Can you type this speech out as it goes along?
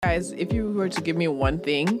guys, if you were to give me one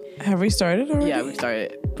thing, Have we started already? yeah, we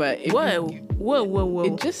started. But if Whoa.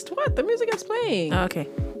 it just what the music is playing. Okay.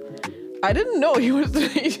 I didn't know he was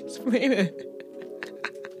playing it.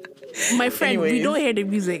 My friend, we Anyways. don't hear the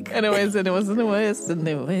music. Anyways, and it was in the West,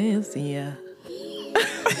 yeah.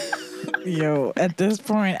 Yo, at this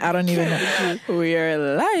point, I don't even know. We are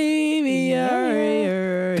live.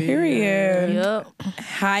 Period. Yup.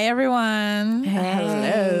 Hi, everyone.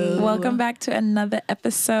 Hello. Welcome back to another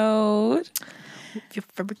episode. Your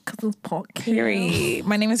favorite cousin's podcast. Period.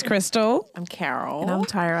 My name is Crystal, I'm Carol. And I'm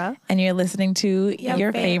Tyra. and you're listening to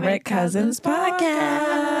Your Favorite Cousins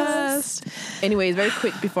podcast. Anyways, very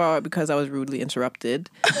quick because I was rudely interrupted.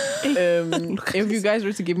 If you guys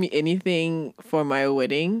were to give me anything for my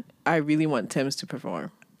wedding, I really want Thames to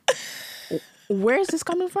perform. Where is this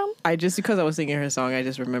coming from? Because I was singing her song, I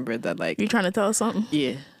just remembered that, like, You trying to tell us something?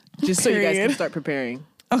 yeah. Just so you guys can Period. start preparing,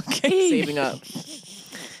 Okay. saving up.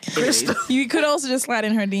 Anyways, You could also just slide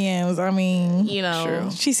in her DMs. I mean, You know.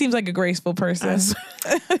 True. she seems like a graceful person.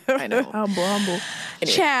 I know. Humble.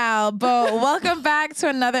 Ciao, but welcome back to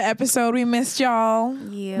another episode. We missed y'all.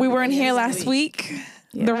 Yeah, we weren't here yes, last week.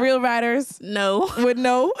 The Yeah. real writers No. would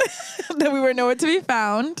know that we were nowhere to be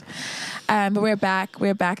found. But we're back.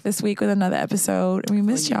 We're back this week with another episode. And we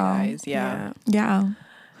missed You y'all. guys, yeah. Yeah.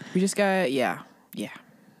 We just got, yeah.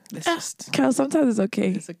 Let's just, Kel, sometimes it's okay.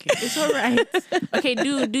 it's okay. It's all right. Okay,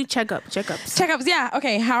 do checkups. Checkups, yeah.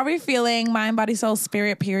 Okay, how are we feeling? Mind, body, soul,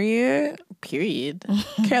 spirit, period. Period.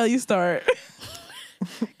 Carol, you start.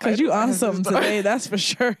 Because you on something today, that's for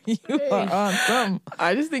sure. You are on something.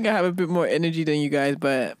 I just think I have a bit more energy than you guys,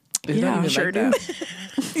 but it's Yeah, not even sure like do.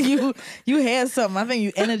 that. You had something. I think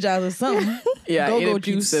you energized with something. Yeah, I Go-go ate a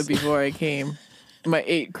juice. pizza before I came. My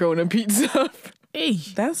 8 krona pizza. Hey.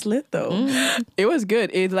 That's lit though. It was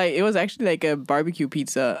good. It was actually like a barbecue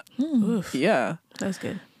pizza. Oof. Yeah. That's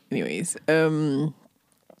good. Anyways,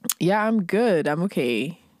 yeah, I'm good. I'm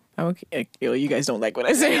okay. You guys don't like what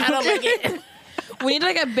I say. I don't like it. We need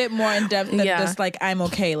like a bit more in depth than Yeah. just like I'm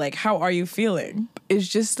okay. Like, how are you feeling? It's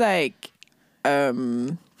just like, I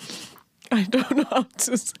don't know how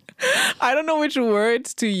to. I don't know which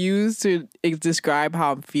words to use to describe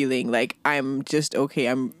how I'm feeling. Like, I'm just okay.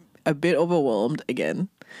 I'm a bit overwhelmed again.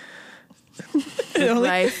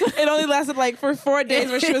 Life. It only lasted like for 4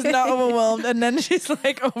 days where she was not overwhelmed, and then she's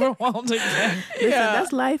like overwhelmed again. Listen,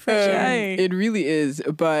 that's life for sure. Right. It really is.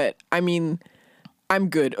 But I mean, I'm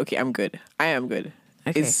good. Okay, I'm good. I am good.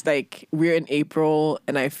 Okay. It's like we're in April,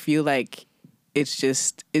 and I feel like it's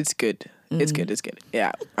good. It's good. It's good.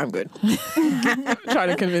 Yeah, I'm good. Trying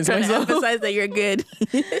to convince Trying to myself. emphasize that you're good.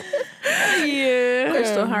 Yeah.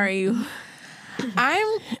 Crystal, how are you? I'm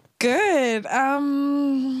good.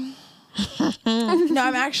 No,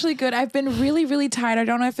 I'm actually good. I've been really, really tired. I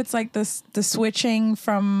don't know if it's like the switching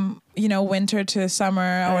from, winter to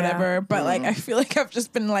summer or whatever, but like I feel like I've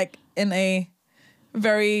just been like in a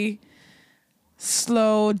very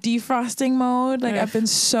slow defrosting mode. Like I've been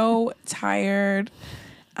so tired.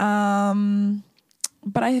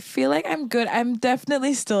 But I feel like I'm good. I'm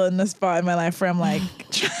definitely still in the spot in my life where I'm like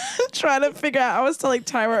trying to figure out. I was telling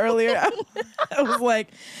Tyra earlier, I was like,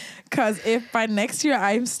 because if by next year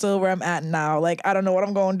I'm still where I'm at now, like I don't know what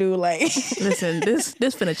I'm gonna do. Like, Listen, this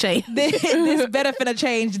finna change. this better finna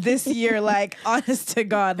change this year. Like, honest to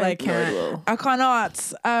God, like I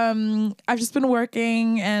cannot. I've just been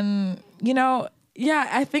working, and yeah,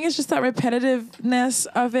 I think it's just that repetitiveness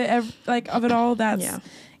of it, of it all that's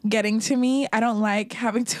getting to me. I don't like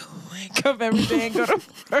having to wake up every day and go to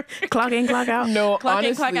work. Clock in, clock out. No, Clock in,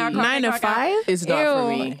 honestly, clock out, clock 9 to 5? it's not for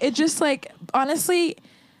me. It just like, honestly,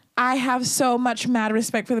 I have so much mad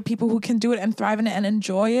respect for the people who can do it and thrive in it and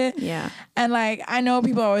enjoy it. Yeah. And like, I know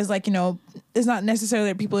people are always like, it's not necessarily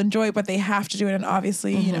that people enjoy it, but they have to do it. And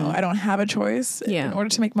obviously, I don't have a choice. Yeah. In order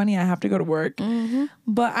to make money, I have to go to work.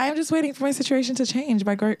 But I'm just waiting for my situation to change.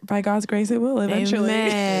 By God's grace, it will eventually.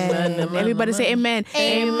 Amen. Everybody say amen.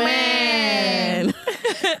 Amen.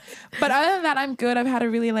 But other than that, I'm good. I've had a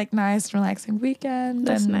really like nice, relaxing weekend.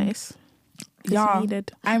 That's and nice. Yeah,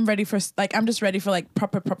 needed. I'm ready for I'm just ready for like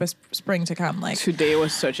proper spring to come. Like Today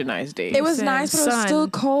was such a nice day. it was nice, but it was Sun. still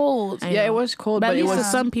cold. I Yeah, know. it was cold, But but at it least was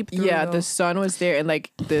the sun peeped through. yeah, though. the sun was there, and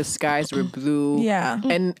like the skies were blue. Yeah.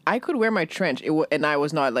 And I could wear my trench, and I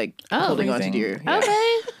was not like holding on to freezing. deer. Yeah.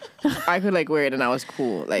 Okay. I could like wear it, and I was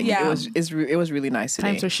cool. Like Yeah. it was really nice today.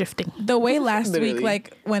 Times are shifting. The way last week, Literally.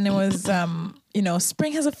 like when it was,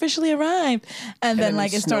 spring has officially arrived, and then then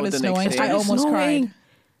like it it started snowed the next snowing. day. I It almost snowing. cried.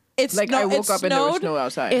 It's Like I woke up and there was snow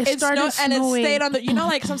outside. It It started snowed and it snowing. stayed on the. You know,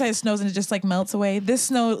 like sometimes it snows and it just like melts away. This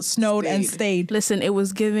snowed and stayed. Listen, it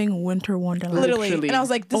was giving winter wonderland. Literally. Literally. And I was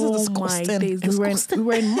like, this is My disgusting. days, we were in, disgusting. we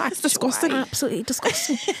were in March. Disgusting. Absolutely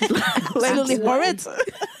disgusting. Literally horrid.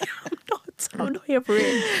 I'm not here for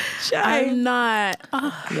it. Shy. I'm not.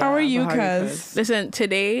 How are you, cuz? Listen,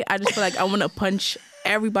 today I just feel like I want to punch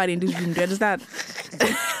everybody in this room. Do you understand?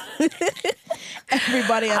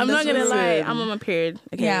 Everybody. I'm not gonna room. lie. I'm on my period.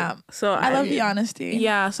 Okay? Yeah. So I love the honesty.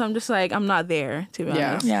 Yeah. So I'm just like I'm not there to be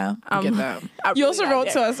Yeah. honest. Yeah. I get that. I'm You really also not wrote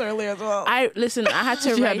there. to us earlier as well. I listen. I had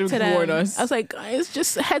to She write had to to them. warn us. I was like, guys,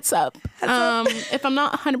 just heads up. If I'm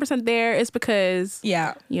not 100% there, it's because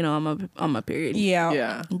yeah. you know I'm on my period. Yeah.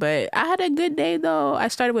 Yeah. But I had a good day though. I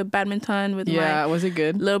started with badminton with Yeah. my Was it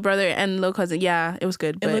good? little brother and little cousin. Yeah, it was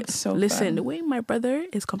good. But looked so listen, fun. the way my brother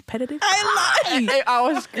is competitive. I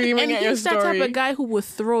was screaming And at your he's that story. type of guy who would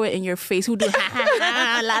throw it in your face, who do ha ha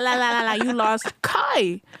ha la la la la la. You lost,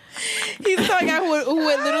 Kai. He's the guy who would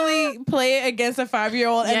literally play it against a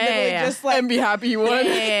 5-year-old and Yeah, literally yeah, yeah. just like and be happy you won.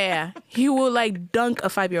 Yeah. He will like dunk a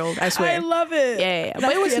 5-year-old. I swear. I love it. Yeah, but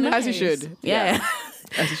That's it was the nice. As you should. Yeah.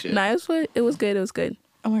 As you should. No, it was good. It was good.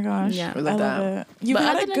 Oh my gosh. Yeah. I love love that. it. You've But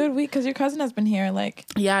had other a than- good week because your cousin has been here like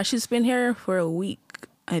Yeah, she's been here for a week,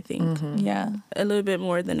 I think. yeah. A little bit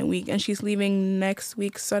more than a week. And she's leaving next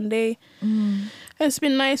week, Sunday. It's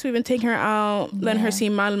been nice. We've been taking her out, letting her see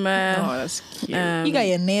Malmö. Oh, that's cute. You got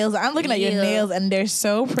your nails. I'm looking at your Yeah. nails and they're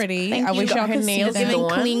so pretty. Thank I you. wish Got y'all her could see nails them. Giving Go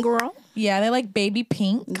on. clean girl. Yeah, they're like baby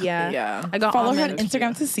pink. Yeah. Yeah. I got Follow her on almond.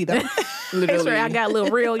 Instagram to see them. I Literally. swear I got a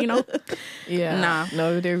little real, you know. Yeah. Nah.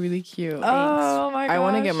 No, they're really cute. Oh my gosh. I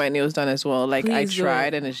want to get my nails done as well. Like I Please do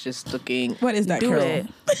tried it. and it's just looking. What is that, Do Carol? it.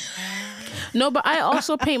 No, but I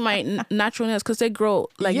also paint my natural nails because they grow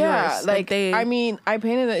like yeah, yours. like they. I mean, I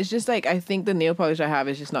painted it. It's just like I think the nail polish I have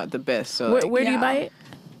is just not the best. So where, like, where do you yeah. buy it?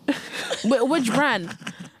 Which brand?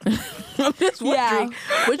 I'm just wondering.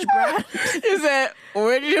 Which brand? is it?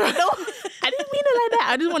 Where do you? I didn't mean it like that.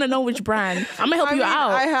 I just want to know which brand. I'm gonna help I you mean,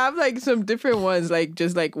 out. I have like some different ones, like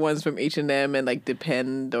just like ones from H&M and like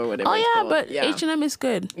Depend or whatever. Oh it's yeah, called. but yeah. H&M is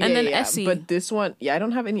good, and then Essie. But this one, I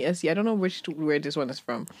don't have any Essie. I don't know where this one is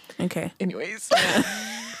from. Okay. Anyways,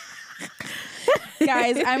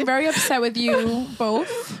 Guys, I'm very upset with you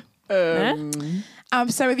both. I'm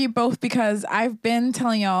upset with you both because I've been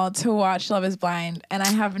telling y'all to watch Love is Blind and I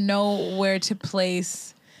have nowhere to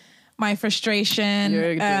place my frustration.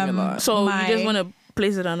 You're doing a lot. So my- you just want to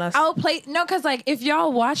place it on us? I'll play no, because like if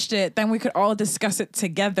y'all watched it, then we could all discuss it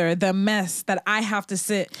together. The mess that I have to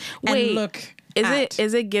sit Wait, and look.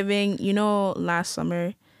 Is it giving? You know, last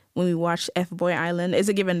summer when we watched F Boy Island, is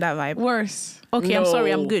it giving that vibe? worse? Okay, I'm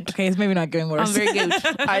sorry, I'm No. good. Okay, it's maybe not getting worse. I'm very good.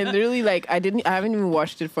 I literally like I haven't even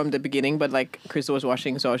watched it from the beginning, but like Crystal was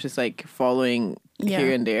watching, so I was just like following Yeah.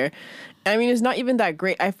 here and there. I mean, it's not even that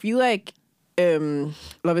great. I feel like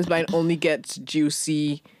Love is Blind only gets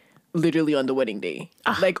juicy literally on the wedding day.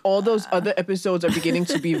 Like all those other episodes are beginning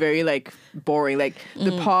to be very like boring. Like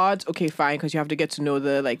the pods, okay, fine, because you have to get to know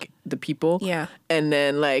the people. Yeah. And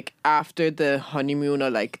then like after the honeymoon or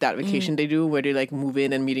like that vacation they do where they like move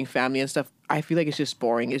in and meeting family and stuff, I feel like it's just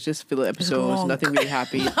boring. It's just filler episodes. long. Nothing really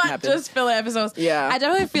happens. Just filler episodes. Yeah. I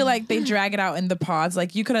definitely feel like they drag it out in the pods.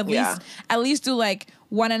 Like you could at least do like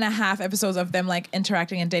 1.5 episodes of them like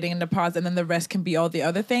interacting and dating in the pods, and then the rest can be all the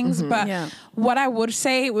other things. But Yeah. what I would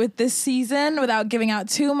say with this season, without giving out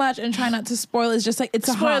too much and trying not to spoil, is just like it's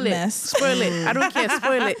a hot Spoil it. mess. Spoil it. I don't care.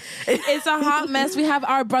 Spoil it. It's a hot mess. We have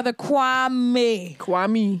our brother Kwame.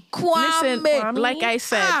 Kwame. Listen, Kwame. like I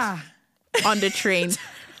said Ah. on the train,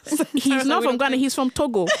 he's not from Ghana. He's from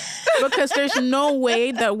Togo, because there's no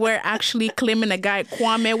way that we're actually claiming a guy.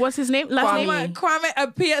 Kwame, what's his name? Last name? Kwame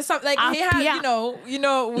Appiah, something like he has, Appiah. he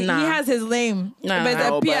Nah. has his name, Nah. but it's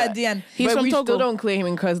No, Appiah but- at the end. He's but from we Togo. still don't claim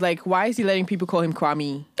him because like why is he letting people call him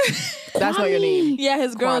Kwame? That's not your name. Yeah,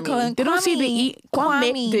 his girl Kwame. calling. They don't see the E.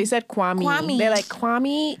 Kwame. They said Kwame. Kwame. They're like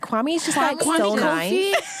Kwame. Kwame's just like Kwame so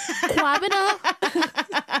Kofi, nice. Kwabena.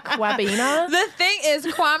 Kwabena. The thing is,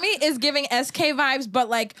 Kwame is giving SK vibes, but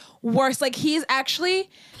like worse. Like he's actually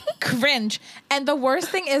cringe. And the worst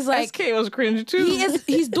thing is like SK was cringe too.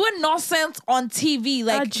 he's doing nonsense on TV.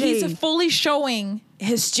 Like Jay. he's fully showing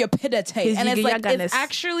his stupidity, His and it's like yagayaganess. it's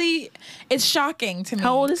actually it's shocking to me.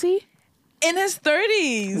 How old is he? In his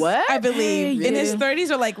 30s. What? I believe. Hey, In his yeah. 30s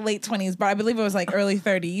or like late 20s, but I believe it was like early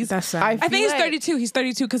 30s. That's sad. I I think feel he's like- 32. He's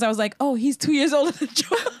 32 because I was like, oh, he's 2 years older than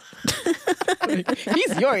Joe.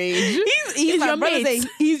 He's your age. He's my your brother mate. say,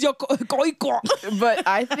 he's your koiko. But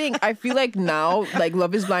I feel like now, like,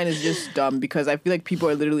 Love is Blind is just dumb because I feel like people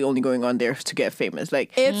are literally only going on there to get famous.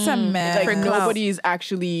 Like, It's a mess. like nobody is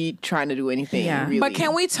actually trying to do anything. Yeah. Really. But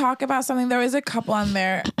can we talk about something? There is a couple on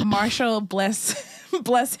there. Marshall,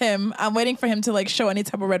 bless him. I'm waiting for him to like show any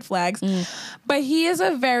type of red flags. But he is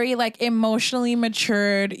a very like emotionally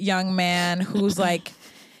matured young man who's like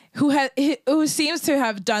who seems to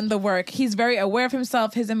have done the work. He's very aware of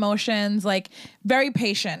himself, his emotions, like very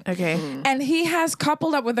patient. Okay. And he has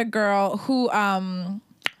coupled up with a girl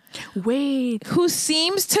Wait. who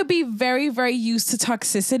seems to be very, very used to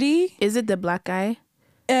toxicity. Is it the black guy?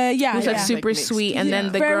 Yeah, Who's like yeah. super Like mixed. sweet, and then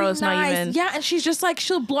the Very girl is not nice. even. Yeah, and she's just like,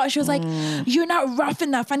 she'll blush. She was like, you're not rough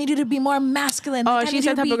enough. I need you to be more masculine. Oh, Like, I she's need you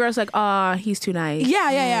that to type be-" of girl's like, he's too nice.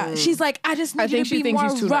 Yeah. She's like, I just I need you think to she be thinks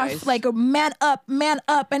more he's too rough, nice. like man up.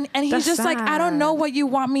 And he's That's just like, I don't know what you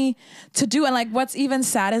want me to do. And like, what's even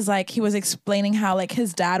sad is like, he was explaining how like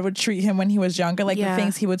his dad would treat him when he was younger, like Yeah. the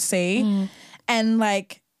things he would say. And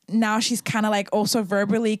like, now she's kind of like also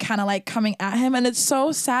verbally kind of like coming at him. And it's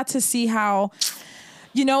so sad to see how,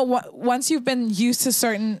 you know, once you've been used to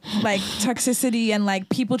certain like toxicity and like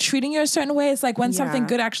people treating you a certain way, it's like when something Yeah.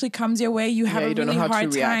 good actually comes your way, you have a you don't really know how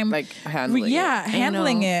hard to react, time like handling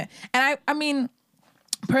handling know. it. And I mean,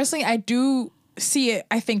 personally, I do see it,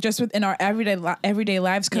 I think, just within our everyday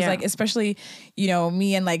lives, because Yeah. like, especially, you know,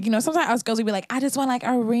 me and like, you know, sometimes us girls would be like, I just want like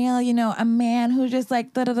a real, you know, a man who just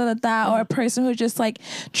like da da da da da, or a person who just like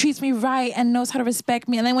treats me right and knows how to respect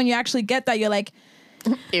me. And then when you actually get that, you're like,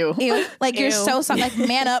 Ew. ew, like you're Ew. so soft, like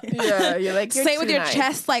man up. Yeah, you're like, you're Say it with too your nice.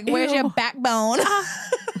 chest, like where's your Ew. backbone?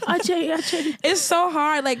 Achoo. It's so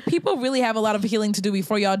hard. Like people really have a lot of healing to do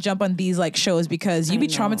before y'all jump on these like shows, because you be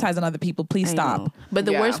know. traumatizing other people. Please I stop. know. But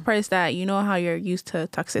the Yeah. worst part is that you know how you're used to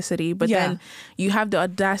toxicity, but Yeah. then you have the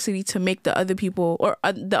audacity to make the other people or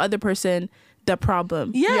the other person the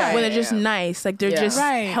problem. Yeah. When they're just nice, like they're Yeah. just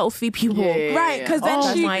Right. healthy people. Yeah. Right, because then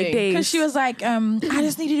Oh she, my days. because she was like, I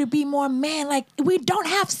just need you to be more man. Like we don't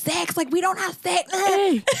have sex. Like we don't have sex.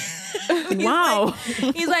 Hey. Wow.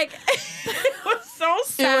 He's like, it was so It was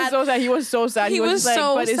sad. so sad. He was so sad. He was was like,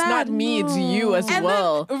 so but it's not sad. me, it's you as And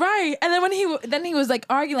well. then, right. And then when he was like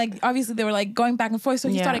arguing, like obviously they were like going back and forth. So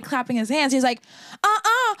he Yeah. started clapping his hands. He's like,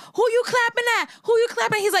 who you clapping at? Who you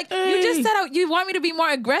clapping? He's like, you just Hey. said you want me to be more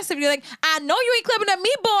aggressive. You're like, I know you ain't clapping at me,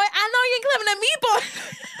 boy. I know you ain't clapping at me,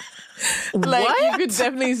 boy. Like What? you could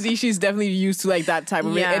definitely see she's definitely used to like that type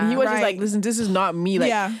of Yeah. and he was just Right. like, listen, this is not me. Like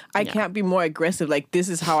Yeah. I can't be more aggressive. Like this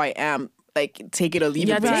is how I am. Like take it or leave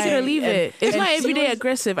Yeah, it. take it or basically. leave And- it. It's and not he everyday was-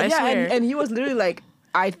 aggressive, I yeah, swear. and he was literally like,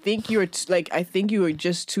 I think you were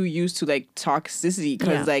just too used to like toxicity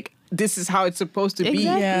because Yeah. like this is how it's supposed to be.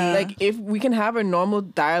 Exactly. Yeah. Like if we can have a normal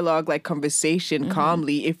dialogue, like conversation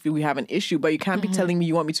calmly if we have an issue, but you can't be telling me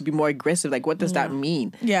you want me to be more aggressive. Like what does that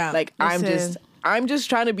mean? Yeah. Like Listen. I'm just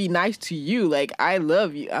trying to be nice to you. Like I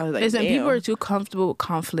love you. I was like, Listen, damn. people are too comfortable with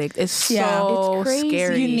conflict. It's Yeah. so It's crazy.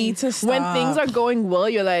 scary. You need to stop. when things are going well,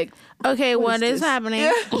 you're like, Okay, what is this?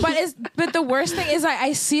 happening? but the worst thing is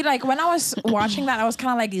I see like when I was watching that I was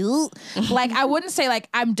kind of like "Ugh." Like I wouldn't say like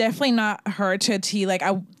I'm definitely not her to a T, like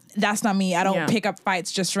that's not me. I don't Yeah. pick up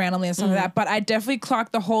fights just randomly and stuff like that. But I definitely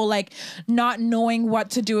clocked the whole like not knowing what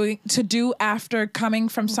to do after coming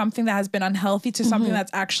from something that has been unhealthy to something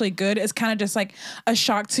that's actually good is kind of just like a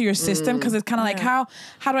shock to your system, because it's kind of like how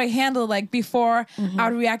do I handle, like before I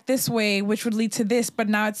would react this way, which would lead to this, but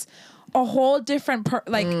now it's a whole different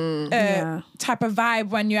type of vibe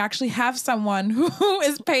when you actually have someone who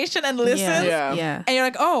is patient and listens. Yeah. Yeah. And you're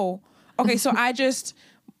like, oh, okay, so I just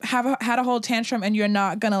had a whole tantrum and you're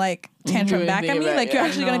not gonna like tantrum Do back at anything me. about Like it, you're yeah.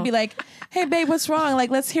 actually gonna be like, hey babe, what's wrong? Like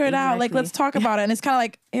let's hear it out. Like Exactly. let's talk about it. And it's kind of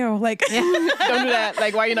like, ew, like don't do that.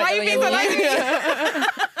 Like why are you not why you yelling being at so me? nice to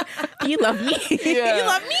me? You love me. Yeah. You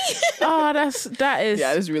love me? Oh, that is.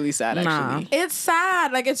 Yeah, it's really sad Nah. actually. It's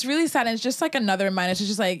sad. Like it's really sad. And it's just like another reminder. It's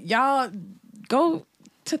just like, y'all go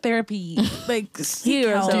to therapy. Like seek Heal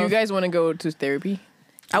help. yourself. Do you guys want to go to therapy?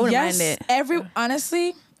 I wouldn't Yes, mind it.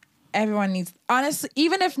 honestly, everyone needs,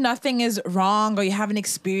 even if nothing is wrong or you haven't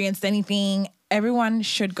experienced anything, everyone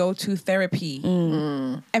should go to therapy.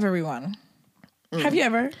 Everyone. Have you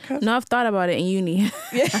ever? No, I've thought about it in uni.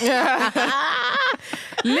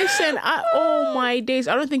 Listen, oh my days.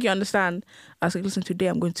 I don't think you understand. I was like, listen, today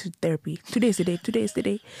I'm going to therapy. Today's the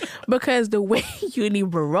day. Because the way uni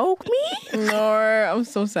broke me, No, I'm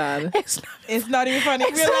so sad. It's not even funny.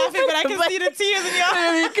 We're laughing, but I can see the tears in your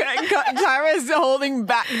eyes. Tyra's holding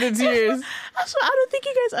back the tears. that's what I don't think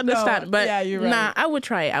you guys understand. But yeah, you're right. nah, I would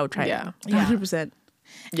try it. Yeah. Yeah. 100%.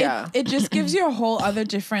 Yeah. It just gives you a whole other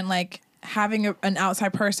different like having an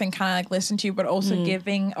outside person kind of like listen to you, but also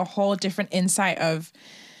giving a whole different insight of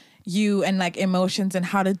you and like emotions and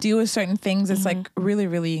how to deal with certain things. It's like really,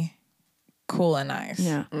 really cool and nice.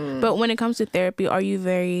 Yeah. But when it comes to therapy, are you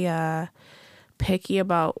very picky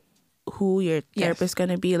about who your therapist is going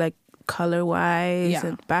to be, like color wise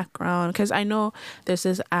and background? Because I know there's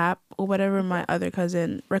this app or whatever my other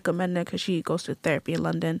cousin recommended, because she goes to therapy in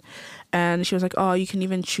London, and she was like, oh, you can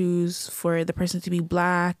even choose for the person to be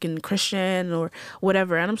Black and Christian or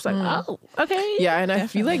whatever. And I'm just like, oh, okay. Yeah, and I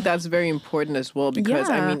feel like that's very important as well, because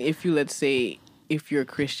I Yeah. mean, if you, let's say, if you're a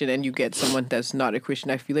Christian and you get someone that's not a Christian,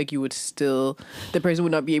 I feel like you would still, the person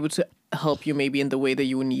would not be able to help you maybe in the way that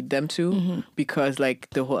you would need them to, because like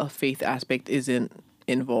the whole faith aspect isn't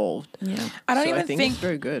involved. Yeah. I don't So even I think think it's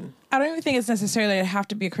very good. I don't even think it's necessarily have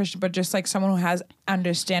to be a Christian, but just like someone who has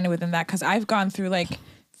understanding within that. Because I've gone through like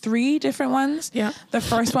 3 different ones. Yeah. The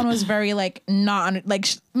first one was very like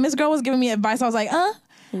Miss Girl was giving me advice. I was like,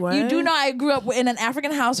 What? you do know I grew up in an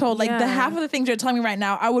African household. Like the Yeah. half of the things you're telling me right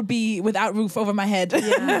now, I would be without roof over my head.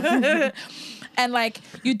 Yeah. And like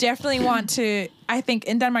you definitely want to. I think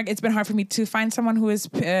in Denmark, it's been hard for me to find someone who is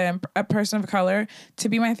a person of color to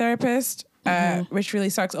be my therapist. Which really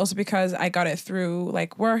sucks. Also because I got it through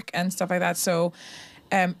like work and stuff like that. So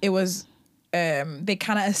it was they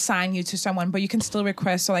kind of assign you to someone, but you can still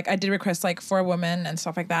request. So like I did request like for a woman and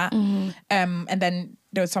stuff like that. And then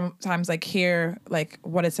there was sometimes like hear like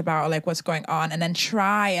what it's about, or, like what's going on, and then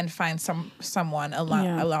try and find someone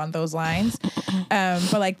along those lines.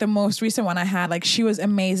 But like the most recent one I had, like she was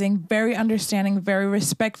amazing, very understanding, very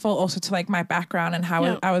respectful, also to like my background and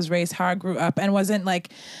how I was raised, how I grew up, and wasn't like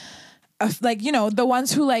you know, the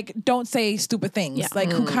ones who like don't say stupid things,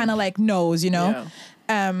 like who kind of like knows, you know.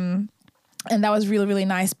 And that was really, really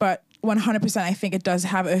nice. But 100%, I think it does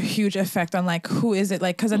have a huge effect on like who is it,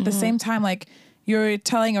 like, because at the same time, like you're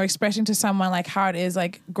telling or expressing to someone like how it is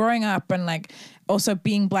like growing up and like also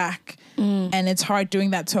being Black, and it's hard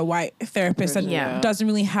doing that to a white therapist that doesn't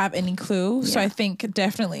really have any clue. So I think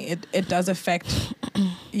definitely it does affect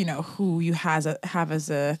you know who you have as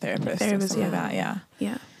a therapist and stuff like that. Yeah.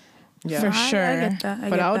 Yeah. For I sure. get that.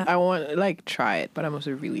 But I want to like try it, but I'm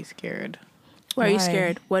also really scared. Why are you Why?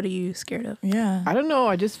 scared? What are you scared of? Yeah. I don't know.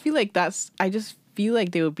 I just feel like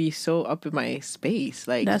they would be so up in my space.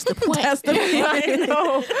 Like That's the point. That's the I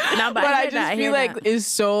know. No, But I just feel like that. it's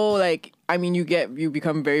so like, I mean, you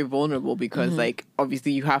become very vulnerable because like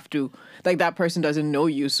obviously you have to, like that person doesn't know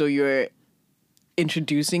you, so you're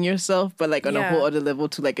introducing yourself, but like on a whole other level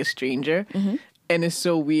to like a stranger, and it's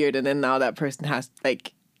so weird. And then now that person has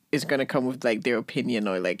like is gonna come with like their opinion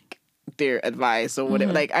or like their advice or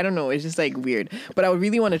whatever. Like I don't know, it's just like weird. But I would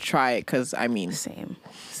really want to try it because I mean, Same.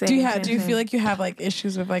 Do you feel like you have like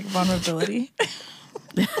issues with like vulnerability?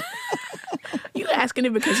 You asking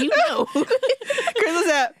it because you know? Chris is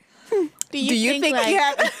at. Do you think like, you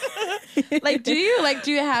have? Like do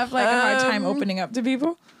you have like a hard time opening up to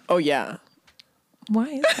people? Oh yeah. Why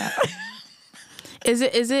is that?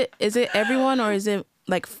 Is it everyone, or is it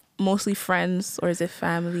like mostly friends, or is it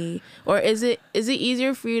family, or is it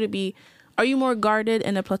easier for you to be? Are you more guarded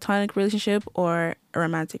in a platonic relationship or a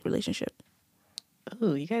romantic relationship?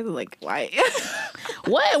 Oh, you guys are like, why?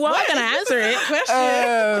 What? Well, I'm gonna answer it.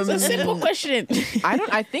 It's a simple question.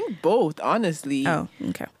 I think both, honestly. Oh,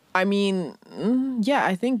 okay. I mean, yeah,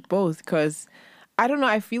 I think both because I don't know.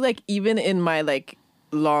 I feel like even in my like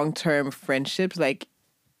long-term friendships, like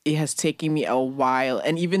it has taken me a while,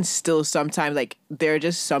 and even still, sometimes like there are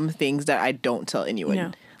just some things that I don't tell anyone.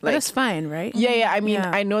 Yeah, but Like, that's fine, right? yeah. I mean,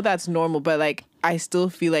 Yeah. I know that's normal, but like I still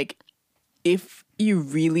feel like if you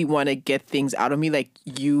really want to get things out of me, like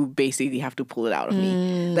you basically have to pull it out of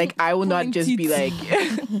me. Like I will not just be like,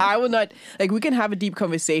 I will not like we can have a deep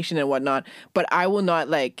conversation and whatnot, but I will not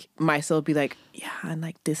like myself be like, yeah, and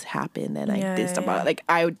like this happened and like this about like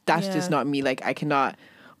that's just not me. Like I cannot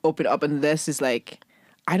open up unless it's like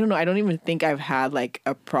I don't know. I don't even think I've had like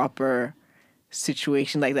a proper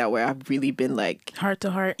situation like that where I've really been like Heart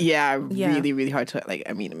to heart. yeah. Really, really hard to like.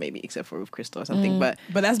 I mean, maybe except for with Crystal or something, but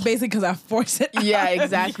But that's basically because I forced it. yeah,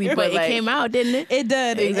 exactly. But, But it like, came out, didn't it? It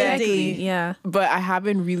did. Exactly. It did. Yeah. But I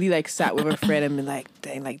haven't really like sat with a friend and been like,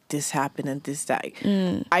 dang, like this happened and this that.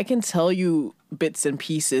 I can tell you bits and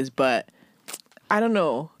pieces, but I don't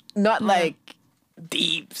know, not like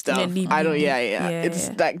deep stuff. Yeah, deep. I don't. Yeah. Yeah, It's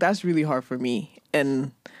yeah. like that's really hard for me,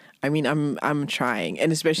 and I mean, I'm trying,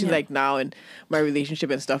 and especially like now in my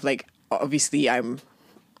relationship and stuff. Like obviously, I'm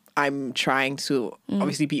I'm trying to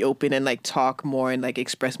obviously be open and like talk more and like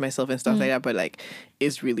express myself and stuff like that, but like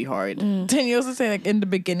it's really hard. Didn't you also say like in the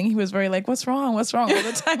beginning he was very like, what's wrong all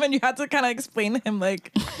the time, and you had to kind of explain to him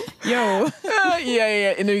like, yo.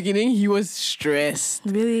 Yeah. In the beginning he was stressed.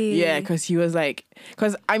 Really? Yeah, because he was like,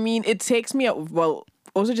 because I mean it takes me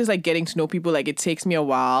also just like getting to know people, like it takes me a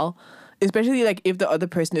while, especially like if the other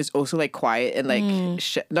person is also like quiet and like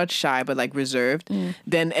not shy but like reserved,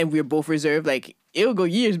 then and we're both reserved, like it'll go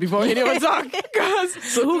years before anyone talk.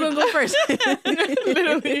 So who gonna go first?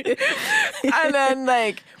 Literally. And then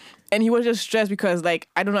like, and he was just stressed because like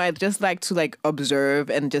I don't know, I just like to like observe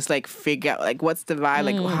and just like figure out like what's the vibe,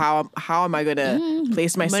 like how am I gonna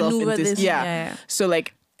place myself Maneuver in this? Yeah. So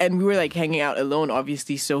like, and we were like hanging out alone,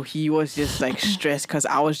 obviously. So he was just like stressed because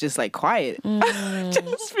I was just like quiet.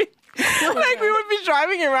 Like we would be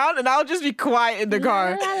driving around and I'll just be quiet in the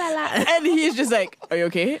car. And he's just like, are you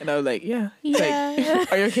okay? And I was like, yeah.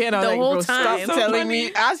 Like, are you okay? And I was The like, whole bro, time. stop telling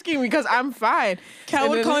me, asking me because I'm fine. Cal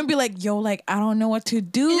would call and be like, yo, like, I don't know what to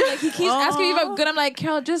do. Like, he keeps asking me if I'm good. I'm like,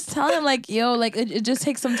 Cal, just tell him, like, yo, like, it just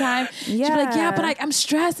takes some time. Yeah. She'd be like, yeah, but like, I'm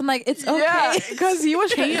stressed. I'm like, it's okay. Yeah, because he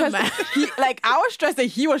was like, I was stressed that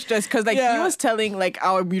he was stressed because like he was telling like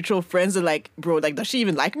our mutual friends that like, bro, like, does she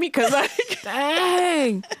even like me? Because like,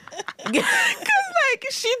 Dang. because like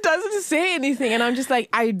she doesn't say anything, and I'm just like,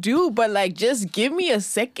 I do, but like just give me a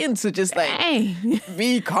second to just like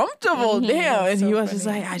be comfortable. Damn. And he was just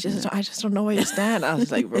like, I just don't know where you stand. I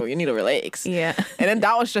was like, bro, you need to relax. Yeah. And then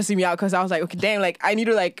that was stressing me out because I was like, okay, damn, like I need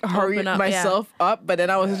to like hurry myself up, but then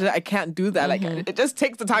I was just like, I can't do that. Like it just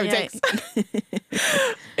takes the time it takes.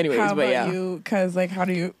 Anyways, How but about you? Because like, how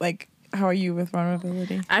are you with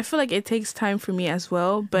vulnerability? I feel like it takes time for me as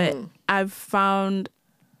well, but I've found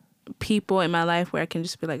people in my life where I can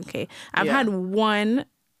just be like, okay, I've had one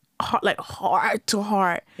heart to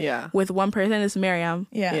heart with one person. It's Miriam.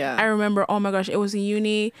 Yeah. I remember, oh my gosh, it was in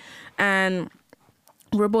uni and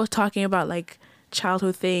we're both talking about like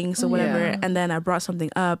childhood things or whatever, and then I brought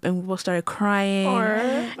something up and we both started crying,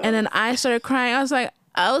 and then I started crying. I was like,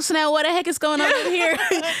 oh snap, what the heck is going on over here?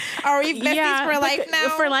 Are we besties for life now?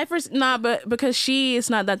 For life or not, but because she is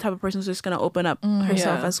not that type of person who's just gonna open up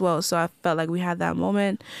herself as well. So I felt like we had that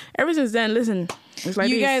moment. Ever since then, listen, it's like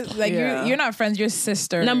you guys, like you're not friends, you're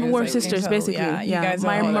sisters. We're sisters, basically. Yeah, you guys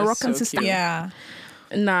my are Moroccan so sister. cute. Yeah.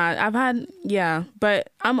 Nah, I've had but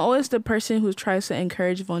I'm always the person who tries to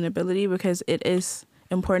encourage vulnerability because it is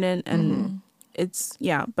important and it's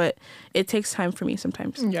but it takes time for me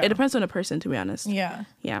sometimes. It depends on the person, to be honest. Yeah.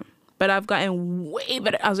 But I've gotten way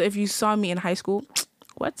better. If you saw me in high school,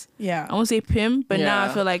 what? Yeah. I won't say pim, but now I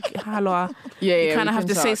feel like hello. You kind of have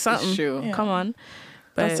to say something. Yeah. Come on.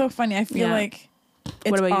 But that's so funny. I feel like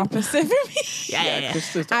it's opposite for me. Yeah.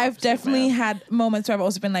 I've definitely had moments where I've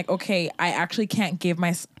also been like, okay, I actually can't give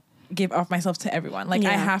off myself to everyone. Like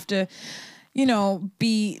I have to,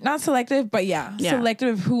 be not selective, but selective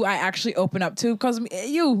of who I actually open up to. Because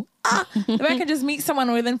if I can just meet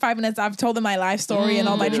someone within 5 minutes, I've told them my life story and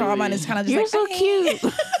all my trauma, and it's kind of just You're like, so cute.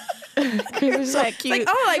 You're so cute. Like,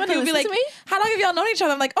 oh, like people be like, how long have y'all known each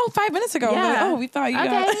other? I'm like, 5 minutes ago. Yeah. Like, oh, we thought you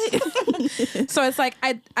guys. So it's like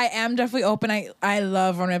I am definitely open. I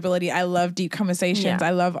love vulnerability. I love deep conversations. I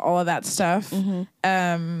love all of that stuff.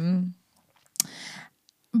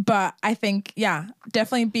 But I think,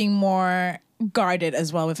 definitely being more guarded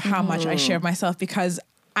as well with how much I share of myself, because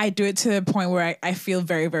I do it to the point where I feel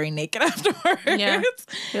very, very naked afterwards. Yeah.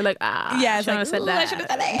 You're like, it's like, I should have said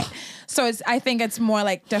that. So I think it's more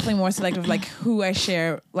like definitely more selective, like who I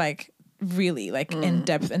share, like really like in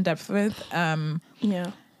depth with. But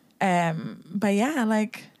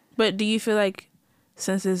do you feel like,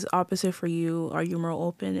 since it's opposite for you, are you more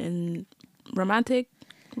open in romantic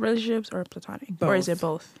relationships or platonic? Both. Or is it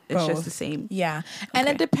both? It's just the same. Yeah. And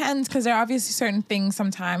it depends, because there are obviously certain things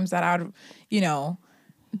sometimes that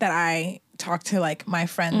that I talk to like my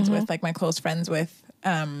friends with, like my close friends with,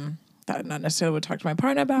 that I not necessarily would talk to my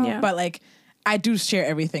partner about, but like I do share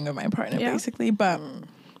everything with my partner basically. But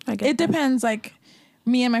it depends. Like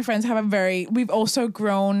me and my friends we've also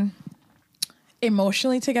grown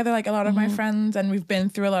emotionally together, like a lot of my friends, and we've been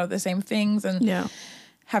through a lot of the same things, and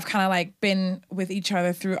have kind of like been with each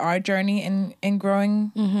other through our journey in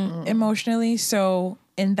growing emotionally. So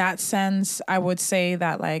in that sense, I would say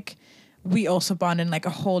that like we also bond in like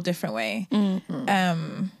a whole different way.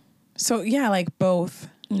 So like both.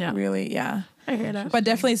 Yeah. Really, yeah. I hear that. But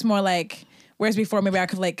definitely it's more like Whereas before, maybe I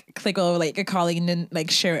could like click over like a colleague and then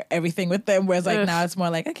like share everything with them. Whereas like now it's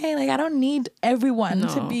more like, okay, like I don't need everyone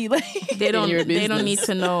to be like they don't need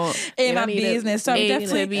to know in my business. So I'm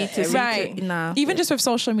definitely right. Even just with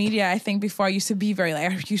social media, I think before I used to be very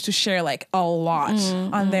like I used to share like a lot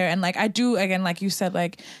on there, and like I do again, like you said,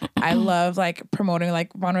 like I love like promoting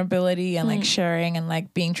like vulnerability and like sharing and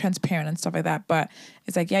like being transparent and stuff like that. But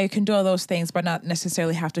it's like, yeah, you can do all those things, but not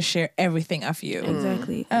necessarily have to share everything of you.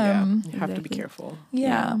 Exactly. You have to be careful.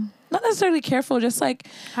 Yeah. Not necessarily careful, just like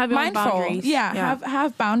have mindful. Boundaries. Yeah.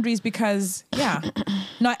 Have boundaries because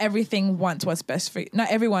not everything wants what's best for you. Not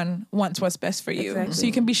everyone wants what's best for you. Exactly. So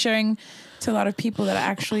you can be sharing to a lot of people that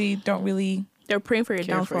actually don't really. They're praying for your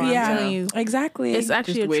downfall. Yeah, I'm telling you. Exactly. It's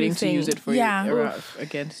actually just waiting to use it for you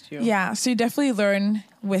against you. Yeah. So you definitely learn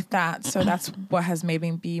with that. So that's what has made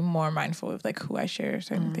me be more mindful of like who I share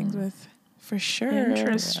certain things with. For sure.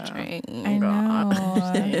 Interesting. Yeah. I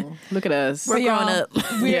know. Look at us. We're growing up.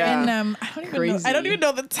 We're in I don't even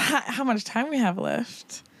know the time how much time we have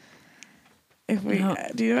left. If we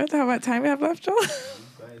do you know how much time we have left, Joel? You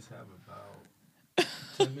guys have about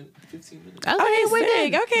 10 minutes, 15 minutes. Okay, we're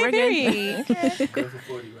good. Okay, very. Go for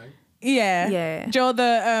 40, right? Yeah. Joel,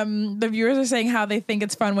 the viewers are saying how they think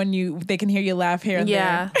it's fun when they can hear you laugh here and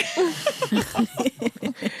there.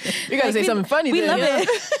 You gotta say something funny. We love it.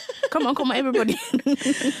 Come on, everybody.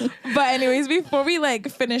 But anyways, before we like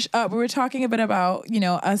finish up, we were talking a bit about,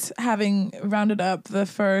 us having rounded up the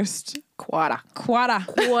first quarter.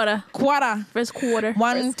 First quarter.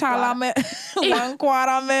 One quarter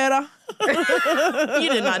meter. You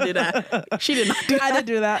did not do that. She did not do that. I did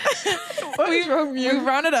do that. We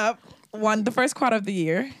rounded up the first quarter of the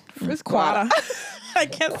year. First quarter. I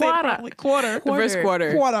can't say it properly. Quarter. The first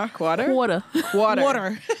quarter.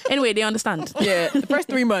 Anyway, they understand. Yeah, the first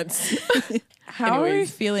 3 months. How are we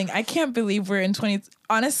feeling? I can't believe we're in 20.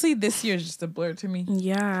 Honestly, this year is just a blur to me.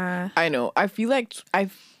 Yeah. I know. I feel like I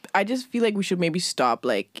just feel like we should maybe stop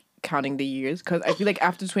like counting the years, because I feel like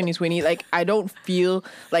after 2020, like I don't feel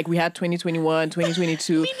like we had 2021,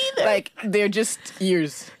 2022. Me neither. Like they're just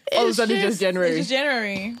years. All of a sudden, it's just January. It's just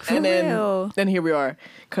January. And then here we are.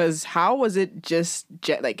 Because how was it just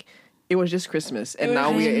like it was just Christmas, and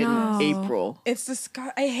now we're in April. It's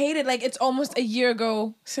disgusting. I hate it. Like it's almost a year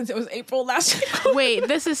ago since it was April last year. Wait,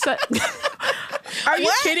 this is. Are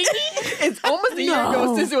you kidding me? It's almost a year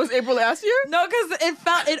ago since it was April last year. No, because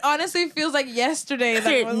it honestly feels like yesterday.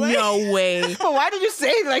 No way. But why did you say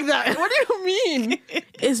it like that? What do you mean?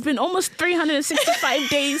 It's been almost 365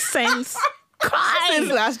 days since.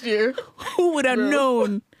 Since last year. Who would have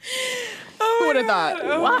known? Who would have thought?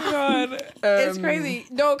 Oh my God. It's crazy.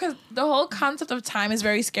 No, because the whole concept of time is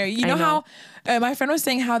very scary. You know how my friend was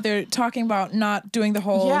saying how they're talking about not doing the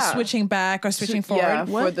whole switching back or switching forward. Yeah,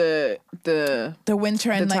 for the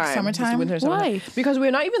winter and like summertime. Why? Because we're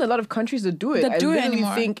not even a lot of countries that do it. I literally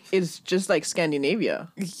think it's just like Scandinavia.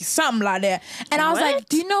 Something like that. And I was like,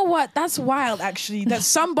 do you know what? That's wild, actually. That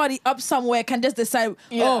somebody up somewhere can just decide,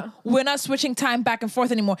 we're not switching time back and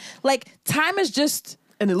forth anymore. Like, time is just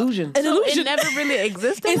an illusion. It never really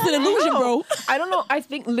existed. It's an illusion, bro. I don't know. I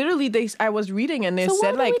think literally I was reading and they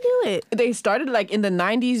said why like do we do it? They started like in the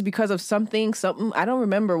 90s because of something. I don't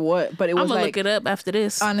remember what, but it was I'm gonna look it up after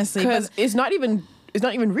this. Honestly, because it's not even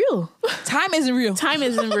real. Time isn't real. Time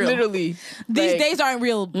isn't real. Literally, these days aren't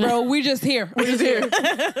real, bro. We're just here.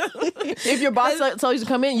 If your boss tells you to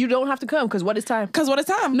come in, you don't have to come because what is time?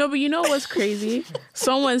 No, but you know what's crazy?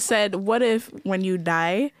 Someone said, "What if when you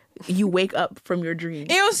die?" You wake up from your dream.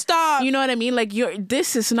 Ew, stop. You know what I mean? Like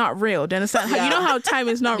this is not real. Do you understand? You know how time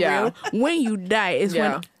is not real? When you die is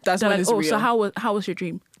when that's when it's real. So how was your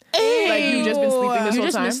dream? Like you've just been sleeping this whole time? You've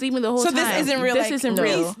just been sleeping the whole time. So this isn't real. This isn't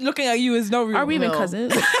real. Looking at you is no real. Are we even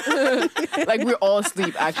cousins? Like we're all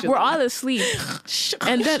asleep, actually. We're all asleep.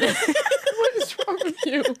 And then what is wrong with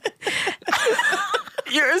you?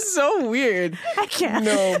 You're so weird. I can't.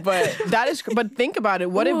 No, but but think about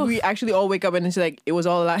it. What if we actually all wake up and it's like it was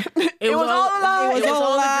all a lie? It was all a lie. It was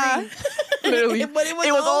all a lie. Literally. But it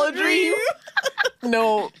was all a dream.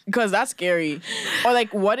 No, because that's scary. Or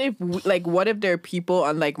like, what if there are people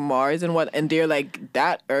on like Mars and they're like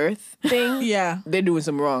that Earth thing? Yeah, they're doing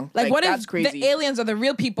something wrong. Like what that's if crazy. the aliens are the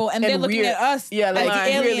real people and they're looking at us? Yeah, like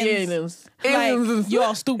aliens. Aliens. You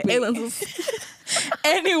all stupid. Aliens.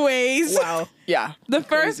 Anyways, wow. Yeah. The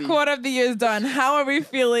first quarter of the year is done. How are we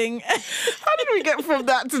feeling? How did we get from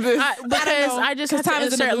that to this? Because I just had to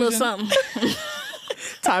insert a little something.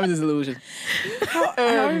 Time is an illusion. How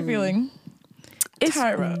are you feeling? It's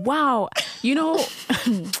Tyra. Wow. You know,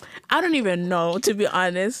 I don't even know, to be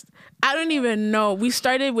honest. I don't even know. We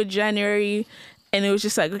started with January And it was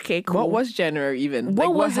just like, okay, cool. What was January even? What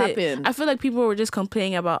like, was what it? happened? I feel like people were just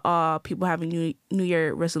complaining about people having New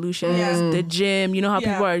Year resolutions, the gym. You know how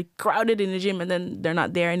people are crowded in the gym and then they're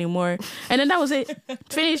not there anymore. And then that was it.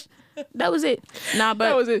 Finished. That was it. Nah, but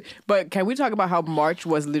That was it. But can we talk about how March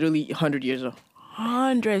was literally 100 years ago?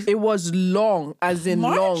 hundreds. It was long, as in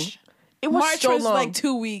March? long. It was March so was long. like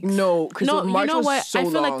 2 weeks. No, because No, March you know was what? so I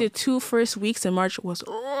feel long. like the 2 first weeks in March was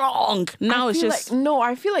long. Now it's feel just like, no.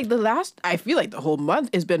 I feel like I feel like the whole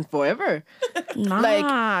month has been forever. nah. Like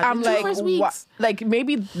I'm the 2 like, first wha- weeks. like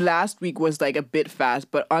maybe last week was like a bit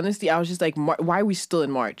fast, but honestly, I was just like, why are we still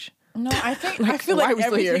in March? No, I feel why are like we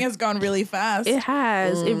still here? everything has gone really fast. It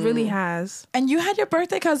has. It really has. And you had your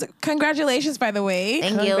birthday, cousin. Congratulations, by the way.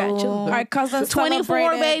 you. Our cousin 24,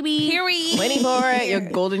 celebrated. baby. Period. 24, your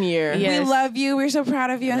golden year. Yeah. We love you. We're so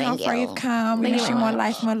proud of you and how far you've come. We wish you more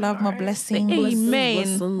life, more love, more blessings,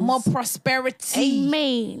 Amen. more prosperity.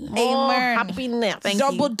 Amen. Amen. Happiness.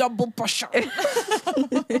 Double push up.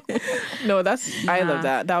 No, I love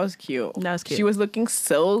that. That was cute. That was cute. She was looking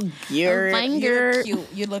so cute. You look cute.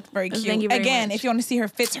 You look very cute. Thank you very Again, much. if you want to see her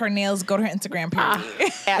fits her nails, go to her Instagram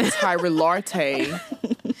page. At Tyra Larte.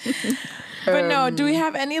 But no, do we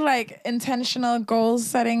have any like intentional goal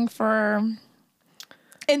setting for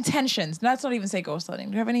intentions? Let's not even say goal setting.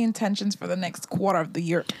 Do you have any intentions for the next quarter of the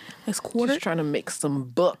year? Next quarter. Just trying to make some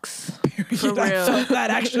books. For real. So that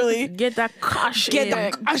actually Get that cash get in.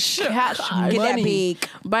 that cash, Cash get that money. big.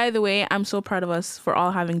 By the way, I'm so proud of us for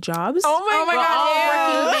all having jobs. Oh my We're God.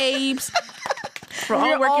 all working babes. We're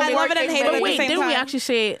all working I babes. love it and hate it at But the wait, same didn't we time. actually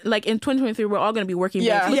say, like, in 2023, we're all going to be working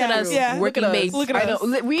Yeah. babes? Look Yeah. at us, Yeah. working Look at us. babes. Look at I us.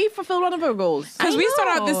 know. We fulfilled one of our goals. Because we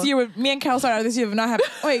started out this know. year with me and Cal started out this year with not having.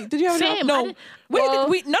 Wait, did you have a Same. job? I No. didn't- Wait, well,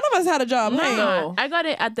 none of us had a job. Hey. No. I got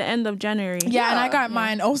it at the end of January. Yeah, and I got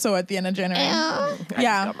mine also at the end of January. I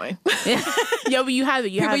Yeah. got mine. Yo, but you have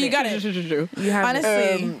it. You have but it. you got it. True. You have it.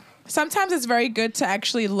 Honestly, sometimes it's very good to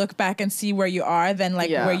actually look back and see where you are than like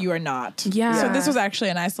Yeah. where you are not. Yeah. So this was actually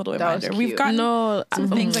a nice little That was reminder. We've cute. gotten No, some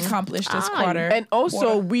things accomplished this quarter. And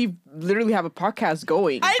also, we literally have a podcast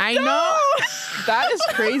going. I know. That is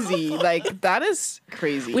crazy. Like, that is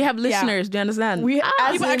crazy. We have listeners. Do you understand? We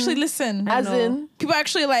as People in, actually listen. as know. in, People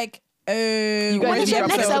actually like. guys When is need your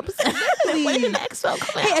to next drop episode? When the next one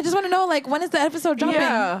come Hey, I just want to know, like, when is the episode dropping?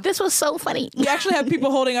 yeah. This was so funny. We actually have people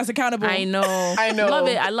holding us accountable. I know. I know. Love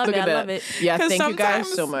it. I love Look it. at I that. love it. Yeah, 'Cause thank you guys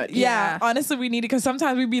sometimes- so much. Yeah, honestly, we need it because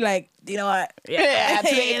sometimes we'd be like, you know what? Yeah,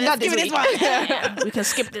 Hey, not let's give this it this week. one. Yeah, we can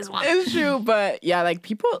skip this one. It's true, but yeah, like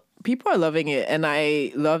people are loving it, and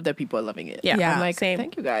I love that people are loving it. Yeah. Yeah. I'm like, Same.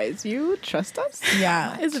 thank you guys. You trust us.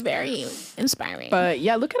 Yeah. It's very inspiring. But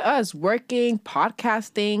yeah, look at us working,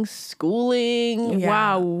 podcasting, schooling. Yeah.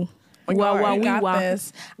 Wow. Wow, wow, We got wow.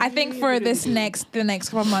 this. I think for the next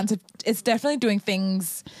couple of months, it's definitely doing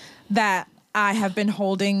things that I have been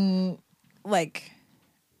holding what?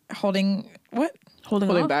 Holding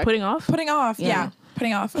Holding off? back. Putting off? Putting off. Yeah. Yeah.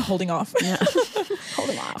 Putting off. Holding off. Yeah.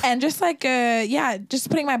 Holding off. And just like, just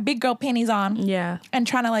putting my big girl panties on Yeah. and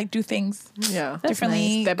trying to like do things Yeah.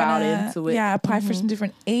 differently. Step out into it. Yeah, apply for some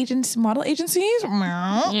different model agencies.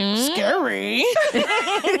 Scary.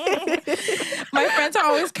 My friends are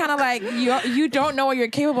always kind of like, you don't know what you're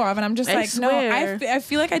capable of. And I'm just I like, no, swear. I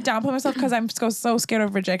feel like I downplay myself because I'm so scared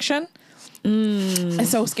of rejection. I'm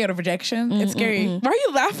so scared of rejection. It's scary. Why are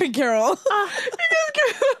you laughing, Carol?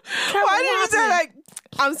 Why did you say like,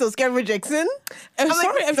 I'm so scared of rejection? I'm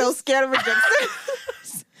sorry, I'm so just- scared of rejection.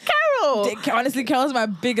 Carol. Honestly, Carol's my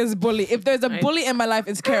biggest bully. If there's a bully in my life,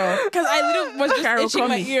 it's Carol. Because I literally was just Carol, itching call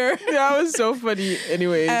my me. ear. That was so funny.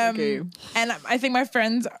 Anyways, okay. And I think my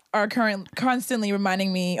friends are constantly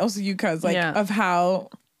reminding me, also you, cuz, like, Yeah. of how,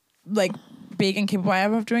 like, big and capable I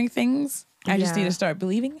am of doing things. I just Yeah. need to start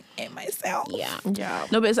believing in myself. Yeah. Yeah.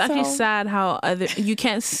 No, but it's actually So- sad how you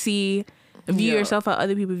can't view Yeah. yourself how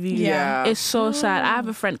other people view you. Yeah. It's so sad. I have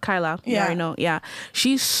a friend, Kyla. You Yeah. already know. Yeah.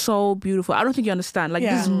 She's so beautiful. I don't think you understand. Like,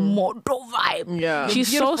 Yeah. this model vibe. Yeah. She's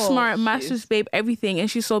Beautiful. so smart, master's babe, everything. And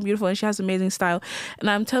she's so beautiful and she has amazing style. And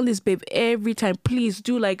I'm telling this babe every time, please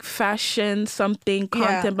do like fashion, something,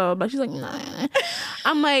 content, Yeah. blah, blah, blah. She's like, nah.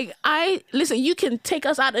 I'm like, listen, you can take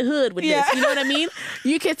us out the hood with Yeah. this. You know what I mean?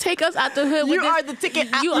 You can take us out the hood with You this. are the ticket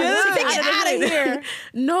out. You are You're the the ticket ticket out outta of here.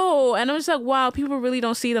 No, and I'm just like, wow, people really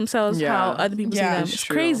don't see themselves Yeah. how other people see Yeah. them. It's It's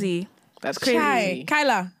true. crazy. That's crazy. crazy.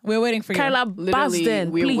 Kyla, we're waiting for you. Kyla Literally,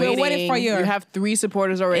 Boston, we're please. waiting for you. You have 3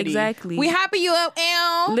 supporters already. Exactly. We happy you up,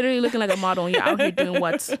 Al. literally looking like a model and you're out here doing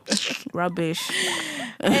what? Rubbish.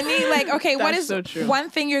 And like, okay, what That's is so true. one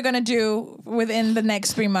thing you're gonna do within the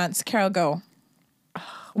next 3 months? Carol, go.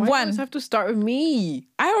 Why One. does it have to start with me?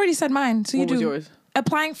 I already said mine, so you What do. was yours?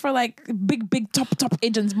 applying for like big top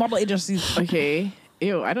agents, model agencies. Okay.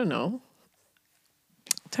 Ew, I don't know.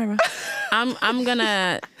 Tyra. I'm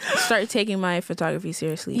gonna start taking my photography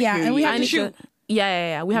seriously. Yeah, and we have to shoot.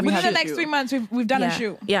 Yeah. We have Within to the shoot. next 3 months, we've done a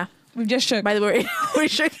shoot. Yeah. We've just shook. By the way, we're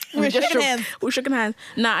shaking hands. We're shaking hands.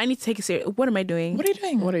 Nah, I need to take it serious. What am I doing? What are you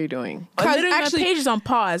doing? What are you doing? Literally, actually- my page is on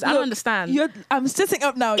pause. I don't understand. I'm sitting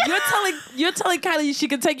up now. You're telling Kylie she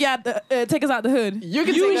can take you out take us out the hood. You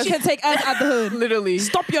can take us out the hood. Literally.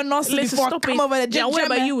 Stop your nonsense Listen, before I stop come it. over there. Yeah, what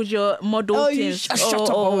about you with your model Oh, you things? shut up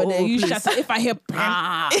over there. You please. shut up. If I hear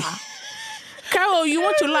Carol, you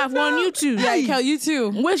want to laugh? We're on YouTube. yeah, Kel, you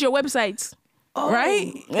too. Where's your website?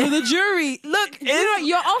 Right? The jury. Look,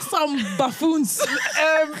 you're all some buffoons.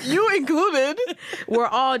 You included. We're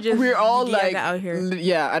all like out here.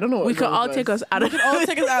 Yeah, I don't know. What We could all take us out of All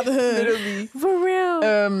take us out the hood. Literally. for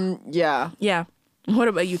real. Yeah. Yeah. What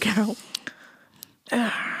about you, Carol?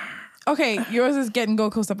 Okay, yours is getting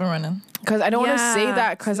Gold Coast up and running. Because I don't want to Yeah. say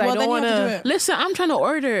that because I Well, don't then want you have to do to. it. Listen, I'm trying to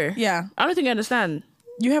order. Yeah. I don't think you understand.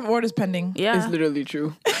 You have orders pending. Yeah. It's literally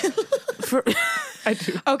true. For- I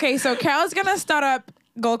do. Okay, so Carol's gonna start up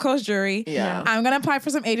Gold Coast Jury. Yeah. I'm gonna apply for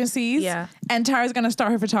some agencies. Yeah. And Tara's gonna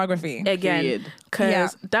start her photography. Again, Period. because Yeah.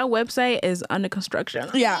 that website is under construction.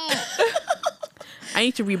 Yeah. I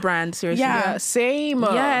need to rebrand, seriously. Yeah. Yeah, same.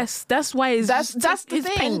 Yes, that's why it's That's the it's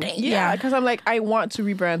thing. pending. Yeah, Yeah. because I'm like, I want to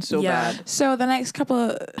rebrand so Yeah. bad. So the next couple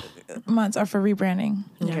of months are for rebranding.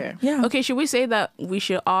 Okay. Yeah. Okay, should we say that we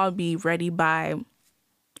should all be ready by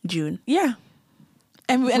June? Yeah.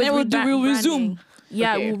 And then we'll Branding. resume.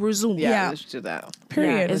 Yeah, Okay. we'll resume. Yeah, Yeah. let's do that.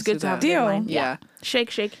 Period. Yeah, it's good do to have that. Deal. deadline. Yeah. Shake.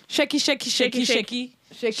 Shaky, shaky, shaky, shaky.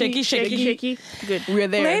 Shaky. Good. We're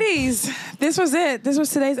there. Ladies, this was it. This was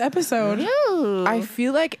today's episode. I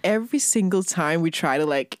feel like every single time we try to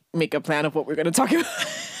like make a plan of what we're going to talk about.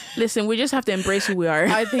 Listen, we just have to embrace who we are.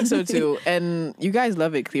 I think so too. And you guys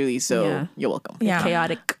love it clearly, so Yeah. you're welcome. Yeah.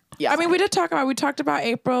 Chaotic. Yeah. I mean, we talked about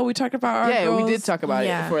April. We talked about our yeah, girls. we did talk about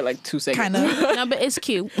Yeah. it for like 2 seconds. Kind of. No, but it's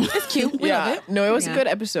cute. It's cute. We yeah. love it. No, it was Yeah. a good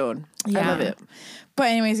episode. I Yeah. love it. But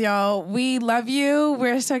anyways, y'all, we love you.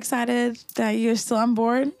 We're so excited that you're still on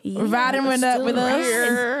board. Yeah, Riding with still us.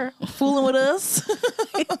 Here. Fooling with us.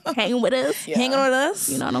 Hanging with us. Yeah. Hanging with us.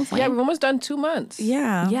 You know what I'm saying? Yeah, we've almost done 2 months.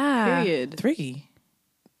 Yeah. Yeah. Period. 3.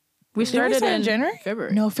 We Did we started start in January?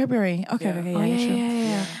 February. No, February. Okay, Yeah. okay, Oh, yeah, sure.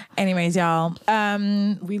 yeah. Anyways, y'all,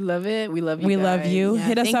 We love it. We love you. we guys. love you. Yeah,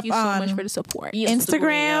 Hit us thank up you so on much for the support.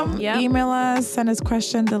 Instagram. Yeah. Email us. Send us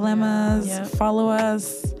questions, dilemmas. Yeah. Follow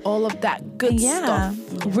us. All of that good Yeah.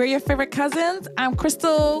 stuff. We're your favorite cousins. I'm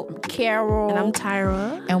Crystal. Carol. And I'm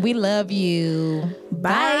Tyra. And we love you.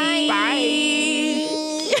 Bye. Bye.